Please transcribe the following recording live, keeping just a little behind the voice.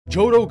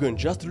Joe Rogan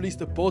just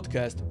released a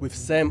podcast with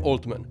Sam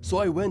Altman, so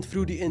I went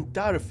through the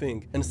entire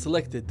thing and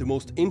selected the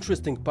most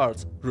interesting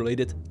parts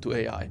related to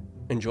AI.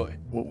 Enjoy.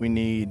 What we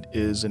need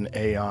is an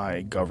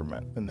AI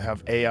government and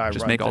have AI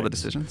just run make all the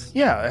things. decisions?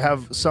 Yeah,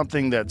 have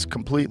something that's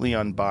completely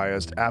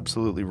unbiased,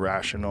 absolutely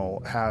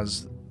rational,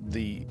 has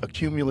the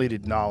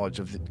accumulated knowledge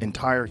of the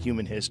entire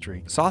human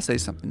history. So I'll say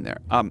something there.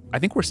 I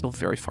think we're still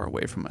very far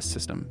away from a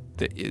system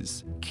that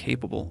is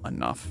capable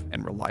enough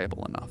and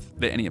reliable enough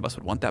that any of us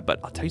would want that. But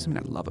I'll tell you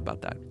something I love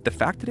about that. The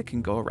fact that it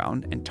can go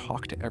around and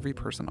talk to every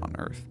person on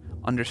Earth,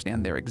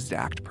 understand their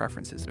exact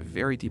preferences at a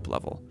very deep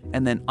level,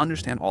 and then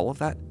understand all of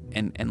that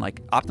and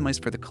like optimize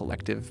for the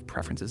collective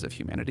preferences of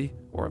humanity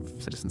or of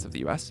citizens of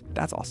the US,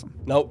 that's awesome.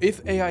 Now,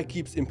 if AI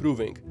keeps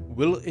improving,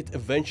 will it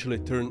eventually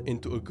turn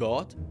into a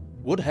god?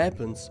 What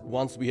happens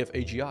once we have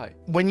AGI?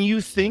 When you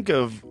think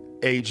of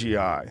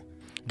AGI,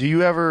 do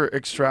you ever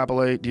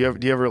extrapolate? Do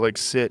you ever like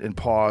sit and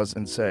pause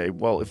and say,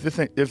 well, if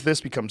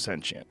this becomes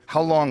sentient,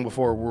 how long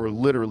before we're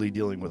literally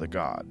dealing with a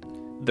god?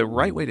 The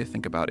right way to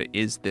think about it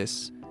is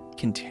this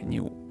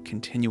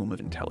continuum of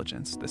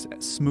intelligence, this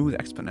smooth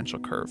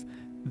exponential curve.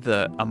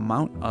 The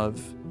amount of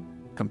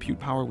compute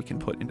power we can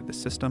put into the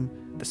system,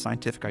 the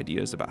scientific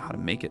ideas about how to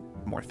make it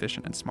more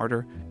efficient and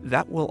smarter,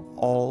 that will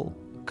all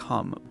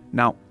come.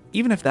 Now,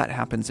 even if that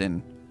happens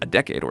in a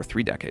decade or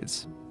 3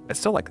 decades, it's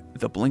still like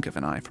the blink of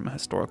an eye from a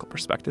historical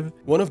perspective.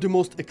 One of the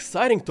most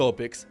exciting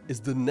topics is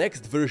the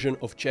next version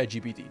of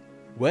ChatGPT.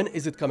 When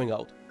is it coming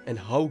out and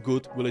how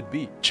good will it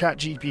be?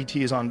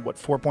 ChatGPT is on what,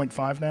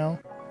 4.5 now?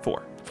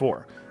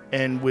 4.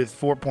 And with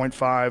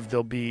 4.5,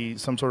 there'll be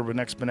some sort of an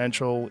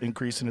exponential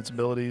increase in its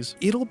abilities.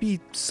 It'll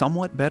be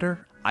somewhat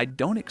better. I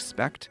don't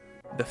expect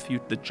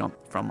the jump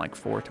from like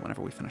 4 to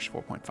whenever we finish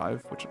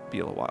 4.5, which would be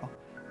a little while.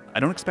 I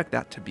don't expect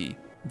that to be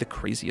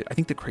I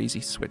think the crazy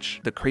switch,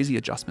 the crazy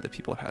adjustment that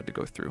people have had to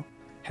go through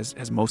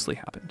has mostly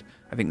happened.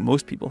 I think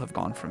most people have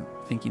gone from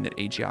thinking that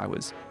AGI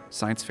was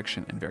science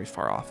fiction and very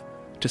far off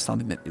to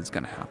something that is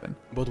going to happen.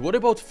 But what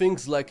about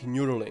things like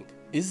Neuralink?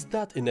 Is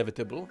that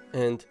inevitable?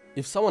 And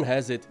if someone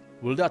has it,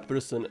 will that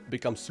person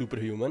become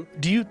superhuman?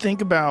 Do you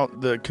think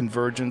about the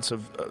convergence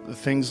of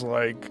things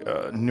like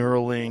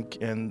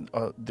Neuralink and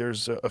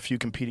there's a few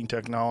competing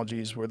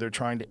technologies where they're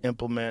trying to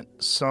implement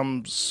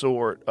some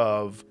sort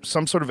of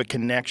a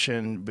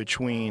connection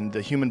between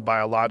the human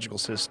biological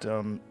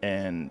system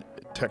and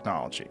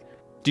technology?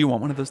 Do you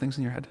want one of those things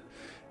in your head?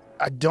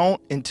 I don't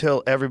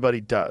until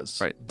everybody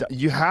does. Right.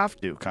 You have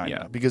to, kind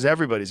of, because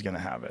everybody's going to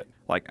have it.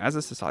 Like, as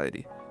a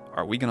society,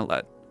 are we going to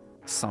let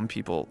some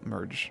people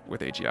merge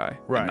with AGI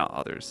Right. and not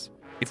others?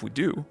 If we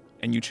do,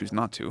 and you choose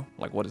not to,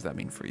 like, what does that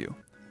mean for you?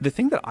 The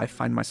thing that I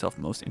find myself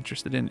most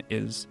interested in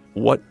is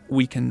what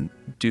we can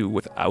do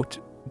without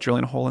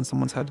drilling a hole in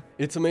someone's head.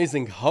 It's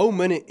amazing how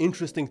many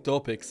interesting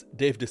topics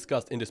they've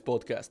discussed in this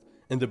podcast.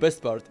 And the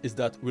best part is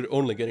that we're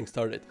only getting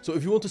started. So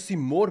if you want to see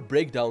more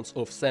breakdowns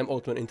of Sam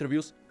Altman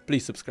interviews,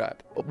 please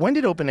subscribe. When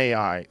did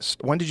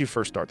when did you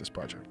first start this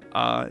project?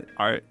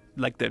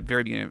 Like the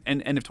very beginning,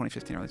 end of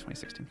 2015, early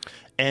 2016.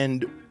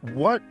 And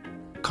what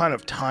kind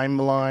of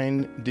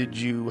timeline did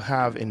you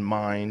have in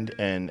mind,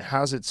 and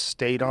has it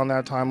stayed on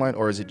that timeline,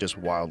 or is it just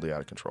wildly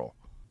out of control?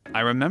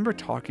 I remember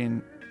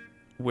talking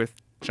with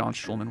John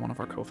Schulman, one of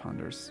our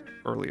co-founders,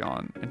 early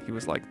on, and he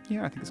was like,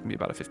 yeah, I think it's gonna be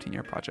about a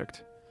 15-year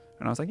project.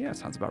 And I was like, yeah,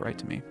 sounds about right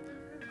to me.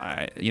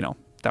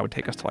 That would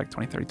take us to like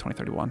 2030,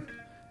 2031.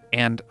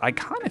 And I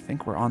kind of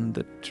think we're on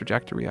the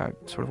trajectory I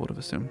sort of would have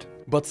assumed.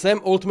 But Sam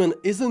Altman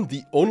isn't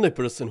the only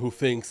person who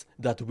thinks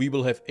that we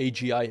will have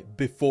AGI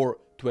before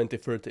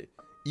 2030.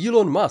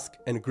 Elon Musk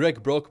and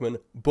Greg Brockman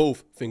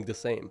both think the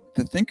same.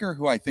 The thinker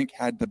who I think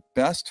had the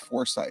best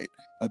foresight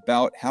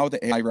about how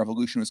the AI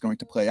revolution was going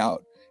to play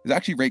out is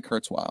actually Ray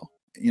Kurzweil.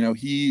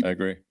 I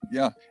agree.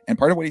 Yeah. And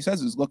part of what he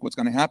says is, look, what's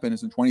going to happen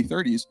is in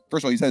 2030s.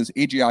 First of all, he says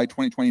AGI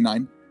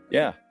 2029.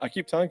 Yeah, I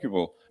keep telling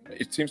people,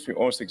 it seems to be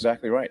almost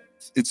exactly right.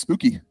 It's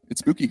spooky. It's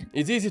spooky.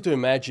 It's easy to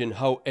imagine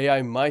how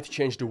AI might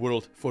change the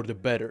world for the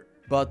better.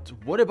 But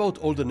what about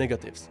all the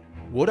negatives?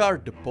 What are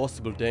the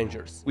possible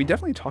dangers? We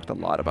definitely talked a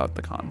lot about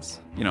the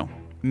cons.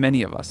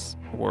 Many of us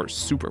were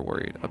super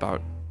worried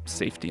about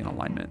safety and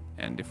alignment.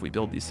 And if we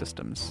build these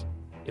systems,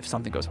 if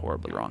something goes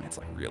horribly wrong, it's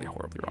like really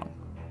horribly wrong.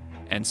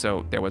 And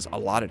so there was a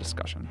lot of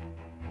discussion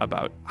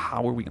about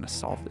how are we going to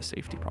solve the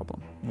safety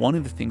problem. One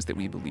of the things that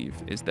we believe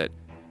is that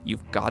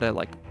you've got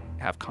to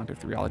have contact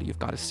with reality. You've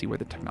got to see where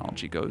the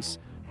technology goes.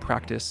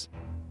 Practice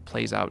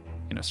plays out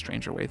in a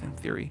stranger way than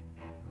theory.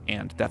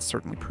 And that's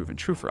certainly proven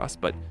true for us.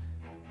 But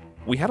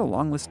we had a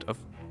long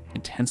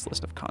intense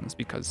list of cons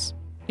because,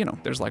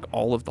 there's like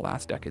all of the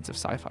last decades of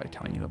sci-fi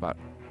telling you about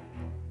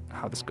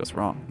how this goes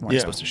wrong. Why are you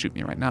supposed to shoot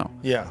me right now?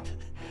 Yeah.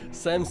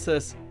 Sam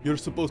says, you're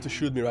supposed to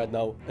shoot me right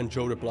now. And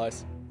Joe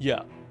replies,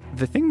 yeah.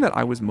 The thing that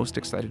I was most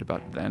excited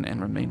about then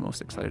and remain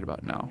most excited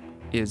about now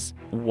is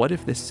what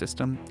if this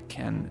system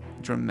can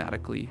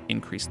dramatically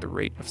increase the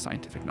rate of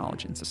scientific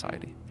knowledge in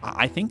society?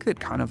 I think that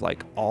kind of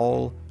like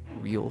all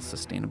real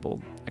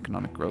sustainable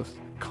economic growth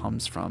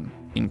comes from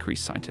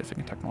increased scientific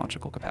and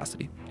technological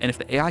capacity. And if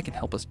the AI can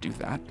help us do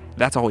that,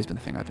 that's always been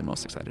the thing I've been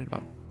most excited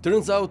about.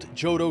 Turns out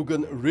Joe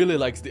Rogan really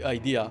likes the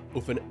idea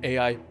of an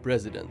AI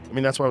president. I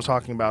mean, that's why I was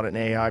talking about an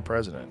AI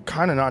president.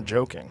 Kind of not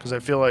joking, because I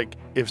feel like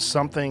if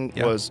something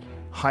was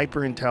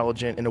hyper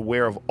intelligent and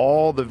aware of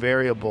all the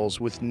variables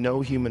with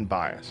no human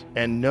bias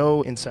and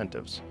no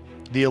incentives,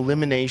 the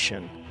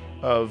elimination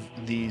of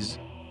these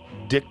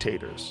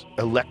dictators,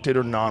 elected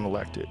or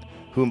non-elected,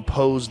 who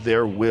impose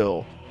their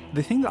will.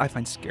 The thing that I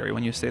find scary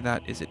when you say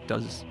that is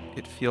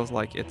it feels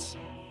like it's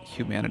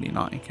humanity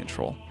not in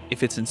control.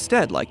 If it's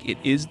instead like it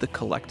is the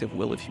collective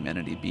will of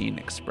humanity being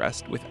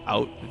expressed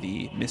without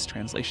the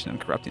mistranslation and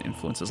corrupting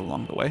influences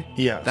along the way,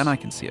 then I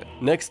can see it.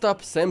 Next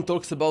up, Sam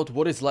talks about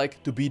what it's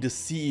like to be the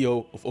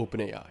CEO of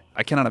OpenAI.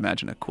 I cannot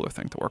imagine a cooler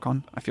thing to work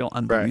on. I feel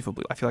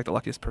unbelievably, I feel like the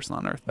luckiest person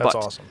on earth. That's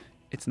but awesome.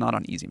 It's not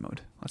on easy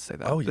mode. Let's say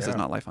that. Oh, yeah. This is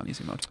not life on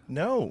easy mode.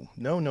 No.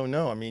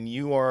 I mean,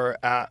 you are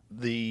at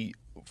the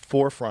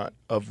forefront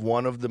of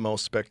one of the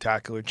most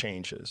spectacular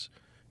changes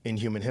in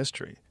human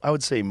history. I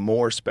would say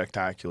more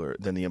spectacular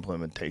than the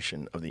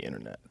implementation of the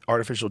internet.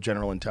 Artificial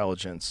general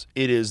intelligence,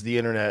 it is the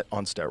internet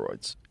on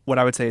steroids. What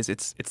I would say is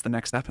it's the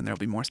next step, and there'll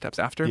be more steps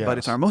after, but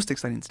it's our most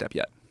exciting step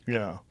yet.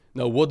 Yeah.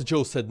 Now, what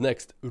Joe said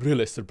next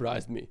really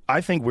surprised me. I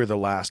think we're the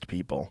last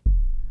people.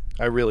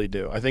 I really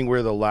do. I think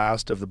we're the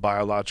last of the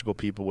biological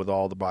people with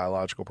all the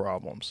biological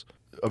problems.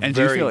 And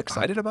do you feel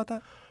excited about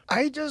that?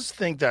 I just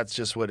think that's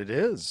just what it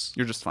is.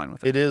 You're just fine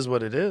with it. It is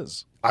what it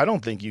is. I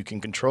don't think you can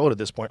control it at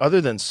this point,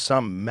 other than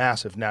some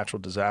massive natural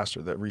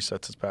disaster that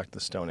resets us back to the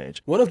Stone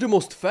Age. One of the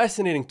most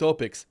fascinating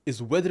topics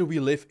is whether we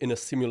live in a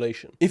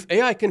simulation. If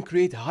AI can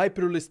create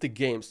hyper-realistic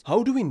games,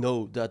 how do we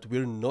know that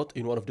we're not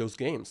in one of those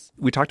games?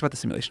 We talked about the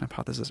simulation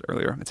hypothesis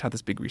earlier. It's had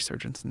this big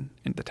resurgence in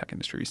the tech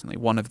industry recently.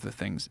 One of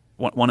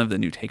the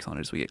new takes on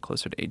it as we get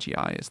closer to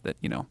AGI is that,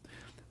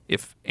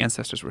 if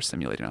ancestors were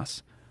simulating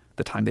us,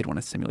 the time they'd want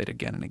to simulate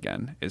again and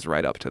again is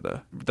right up to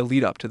the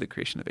lead up to the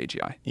creation of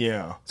AGI.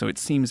 Yeah. So it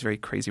seems very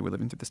crazy we're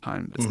living through this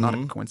time. It's not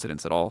a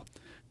coincidence at all.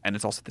 And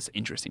it's also this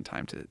interesting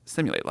time to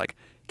simulate. Like,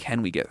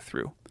 can we get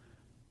through?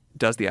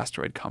 Does the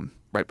asteroid come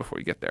right before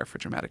we get there for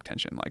dramatic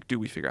tension? Like, do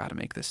we figure out how to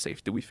make this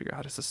safe? Do we figure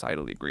out how to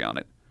societally agree on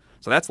it?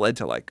 So that's led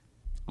to a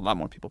lot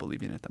more people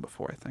believing in it than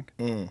before, I think.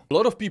 A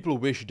lot of people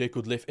wish they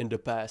could live in the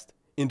past,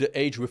 in the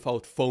age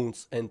without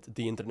phones and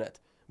the internet.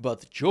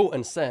 But Joe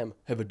and Sam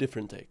have a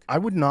different take. I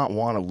would not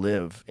want to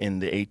live in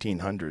the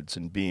 1800s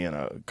and be in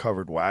a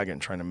covered wagon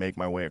trying to make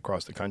my way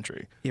across the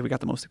country. Yeah, we got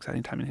the most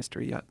exciting time in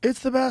history yet. It's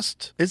the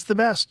best. It's the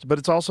best, but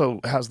it's also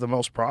has the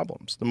most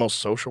problems, the most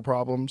social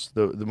problems,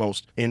 the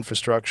most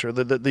infrastructure,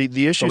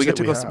 the issues we have.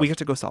 get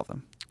to go solve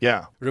them.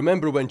 Yeah.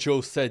 Remember when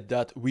Joe said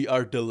that we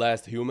are the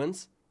last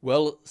humans?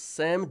 Well,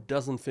 Sam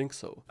doesn't think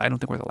so. I don't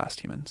think we're the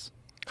last humans.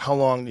 How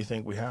long do you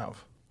think we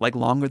have?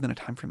 Longer than a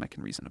time frame I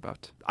can reason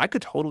about. I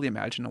could totally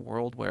imagine a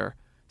world where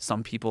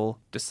some people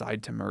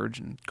decide to merge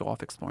and go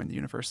off exploring the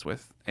universe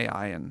with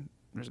AI, and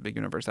there's a big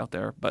universe out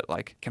there. But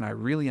can I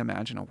really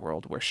imagine a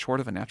world where, short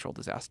of a natural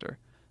disaster,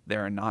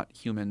 there are not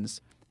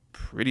humans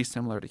pretty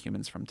similar to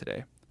humans from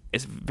today?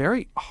 It's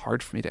very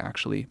hard for me to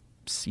actually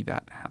see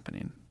that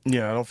happening.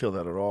 Yeah, I don't feel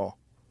that at all.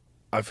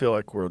 I feel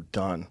like we're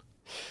done.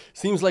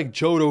 Seems like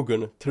Joe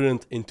Rogan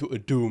turned into a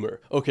doomer.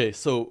 Okay,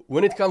 so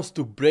when it comes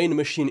to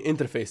brain-machine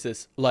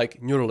interfaces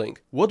like Neuralink,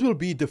 what will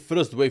be the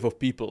first wave of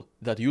people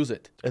that use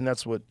it? And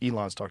that's what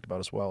Elon's talked about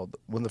as well.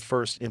 When the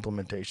first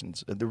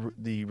implementations,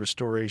 the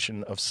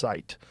restoration of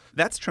sight.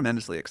 That's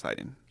tremendously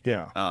exciting.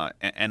 Yeah.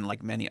 And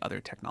like many other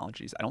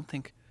technologies, I don't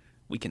think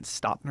we can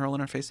stop neural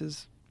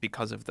interfaces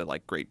because of the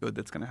great good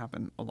that's going to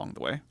happen along the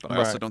way. But I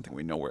also don't think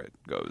we know where it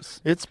goes.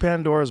 It's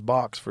Pandora's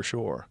box for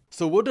sure.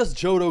 So what does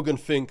Joe Rogan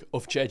think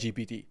of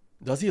ChatGPT?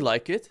 Does he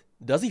like it?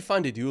 Does he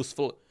find it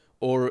useful?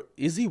 Or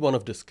is he one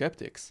of the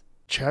skeptics?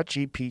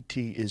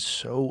 ChatGPT is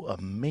so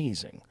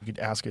amazing. You could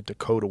ask it to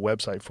code a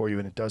website for you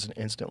and it does it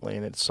instantly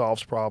and it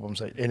solves problems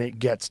and it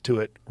gets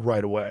to it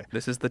right away.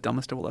 This is the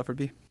dumbest it will ever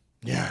be.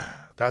 Yeah,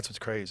 that's what's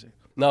crazy.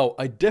 Now,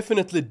 I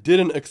definitely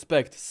didn't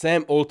expect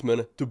Sam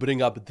Altman to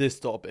bring up this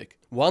topic.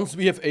 Once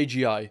we have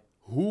AGI,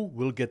 who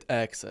will get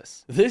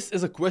access? This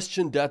is a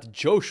question that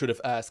Joe should have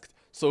asked,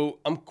 so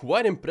I'm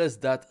quite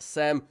impressed that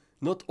Sam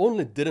not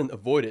only didn't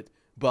avoid it,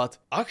 but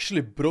actually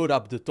brought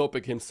up the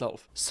topic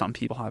himself. Some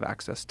people have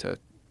access to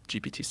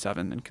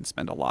GPT-7 and can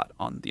spend a lot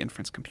on the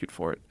inference compute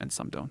for it, and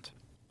some don't.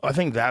 I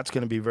think that's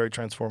going to be very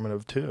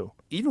transformative too.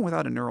 Even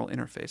without a neural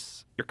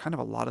interface, you're kind of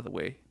a lot of the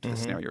way to the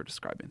scenario you're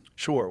describing.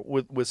 Sure,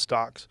 with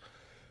stocks.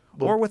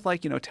 Or with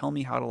tell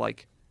me how to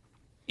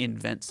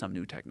invent some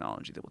new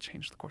technology that will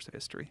change the course of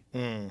history.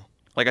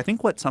 I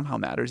think what somehow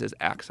matters is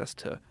access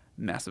to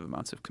massive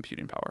amounts of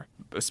computing power,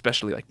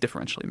 especially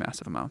differentially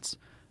massive amounts,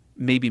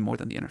 maybe more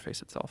than the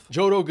interface itself.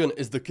 Joe Rogan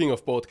is the king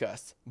of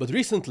podcasts, but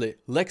recently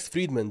Lex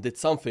Fridman did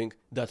something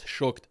that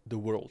shocked the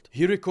world.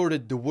 He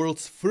recorded the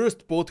world's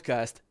first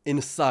podcast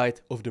inside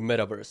of the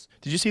metaverse.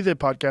 Did you see the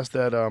podcast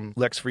that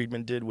Lex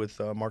Fridman did with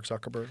Mark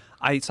Zuckerberg?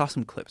 I saw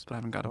some clips, but I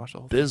haven't got to watch the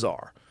whole thing.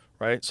 Bizarre.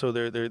 right? So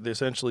they're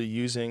essentially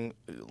using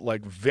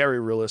like very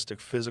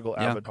realistic physical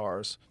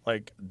avatars.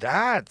 Like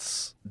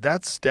that's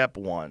step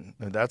one.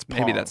 That's Pong.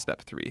 Maybe that's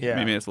step 3. Yeah.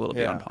 Maybe it's a little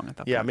bit on Pong at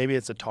that point. Yeah, maybe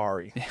it's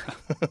Atari.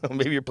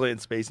 Maybe you're playing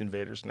Space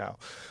Invaders now.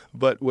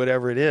 But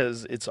whatever it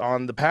is, it's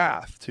on the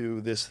path to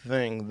this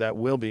thing that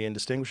will be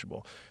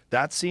indistinguishable.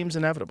 That seems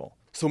inevitable.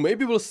 So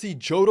maybe we'll see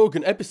Joe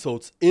Rogan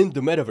episodes in the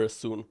metaverse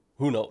soon.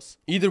 Who knows?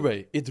 Either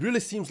way, it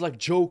really seems like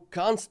Joe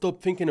can't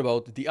stop thinking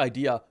about the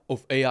idea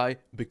of AI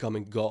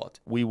becoming God.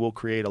 We will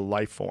create a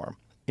life form,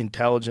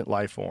 intelligent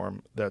life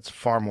form that's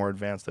far more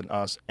advanced than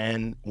us,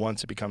 and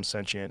once it becomes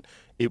sentient,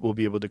 it will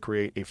be able to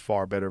create a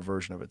far better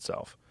version of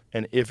itself.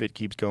 And if it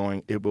keeps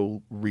going, it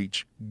will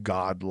reach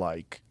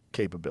God-like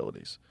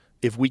capabilities.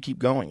 If we keep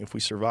going, if we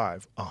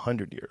survive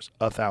 100 years,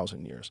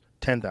 1,000 years,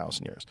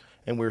 10,000 years,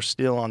 and we're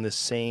still on this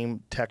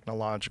same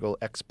technological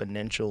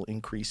exponential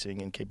increasing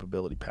in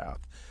capability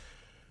path,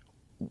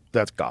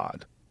 that's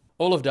God.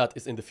 All of that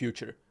is in the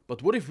future.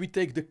 But what if we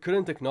take the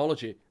current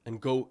technology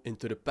and go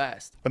into the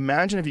past?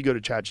 Imagine if you go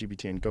to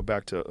ChatGPT and go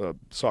back to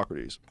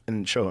Socrates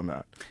and show him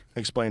that,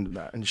 explain to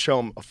that, and show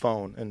him a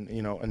phone and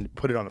and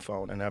put it on a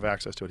phone and have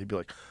access to it. He'd be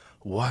like,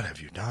 "What have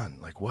you done?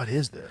 Like, what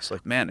is this?"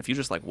 Like, man, if you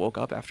just like woke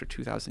up after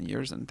 2,000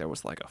 years and there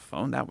was like a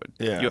phone, that would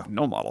Yeah. you have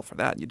no model for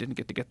that. You didn't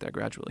get there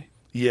gradually.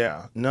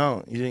 yeah,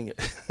 no, you didn't get.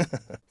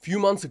 Few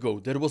months ago,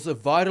 there was a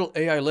viral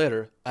AI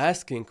letter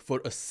asking for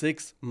a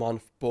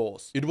 6-month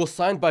pause. It was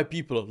signed by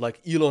people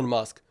like Elon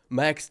Musk,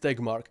 Max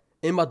Tegmark,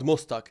 Emad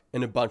Mostak,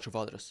 and a bunch of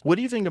others. What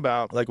do you think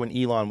about like when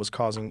Elon was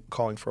calling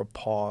for a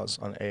pause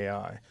on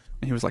AI?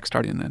 And he was like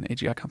starting an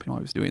AGI company while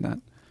he was doing that.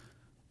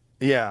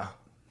 Yeah,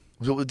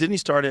 didn't he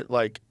start it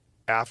like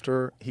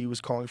after he was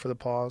calling for the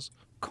pause?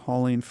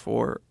 Calling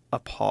for a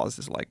pause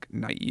is like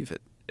naive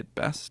at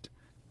best.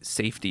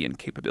 Safety and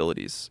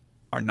capabilities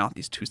are not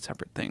these two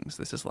separate things.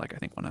 This is like, I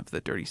think, one of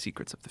the dirty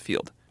secrets of the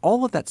field.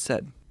 All of that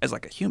said, as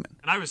like a human.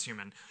 And I was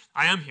human.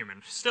 I am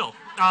human. Still.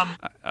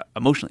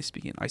 Emotionally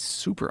speaking, I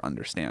super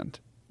understand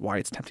why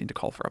it's tempting to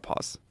call for a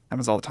pause.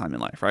 Happens all the time in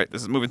life, right?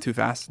 This is moving too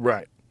fast.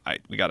 Right.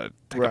 We gotta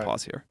take a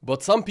pause here.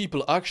 But some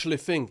people actually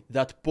think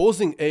that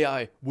pausing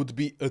AI would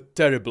be a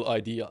terrible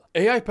idea.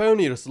 AI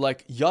pioneers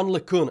like Jan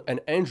LeCun and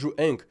Andrew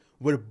Ng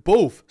were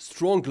both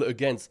strongly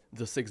against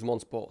the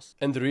 6-month pause.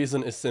 And the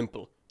reason is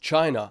simple.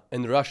 China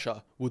and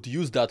Russia would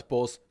use that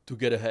pause to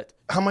get ahead.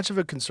 How much of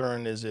a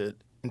concern is it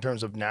in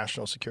terms of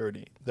national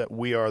security that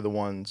we are the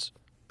ones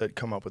that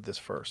come up with this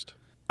first?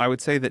 I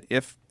would say that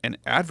if an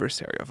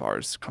adversary of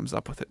ours comes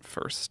up with it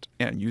first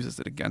and uses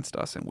it against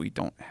us and we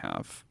don't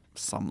have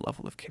some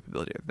level of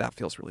capability, that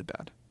feels really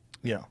bad.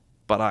 Yeah.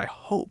 But I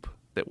hope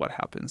that what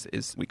happens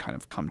is we kind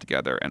of come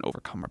together and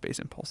overcome our base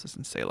impulses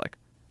and say like,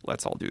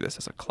 let's all do this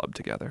as a club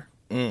together.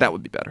 That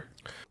would be better.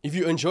 If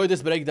you enjoyed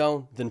this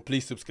breakdown, then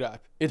please subscribe.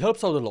 It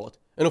helps out a lot.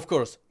 And of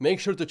course, make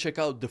sure to check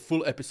out the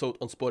full episode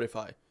on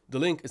Spotify. The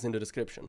link is in the description.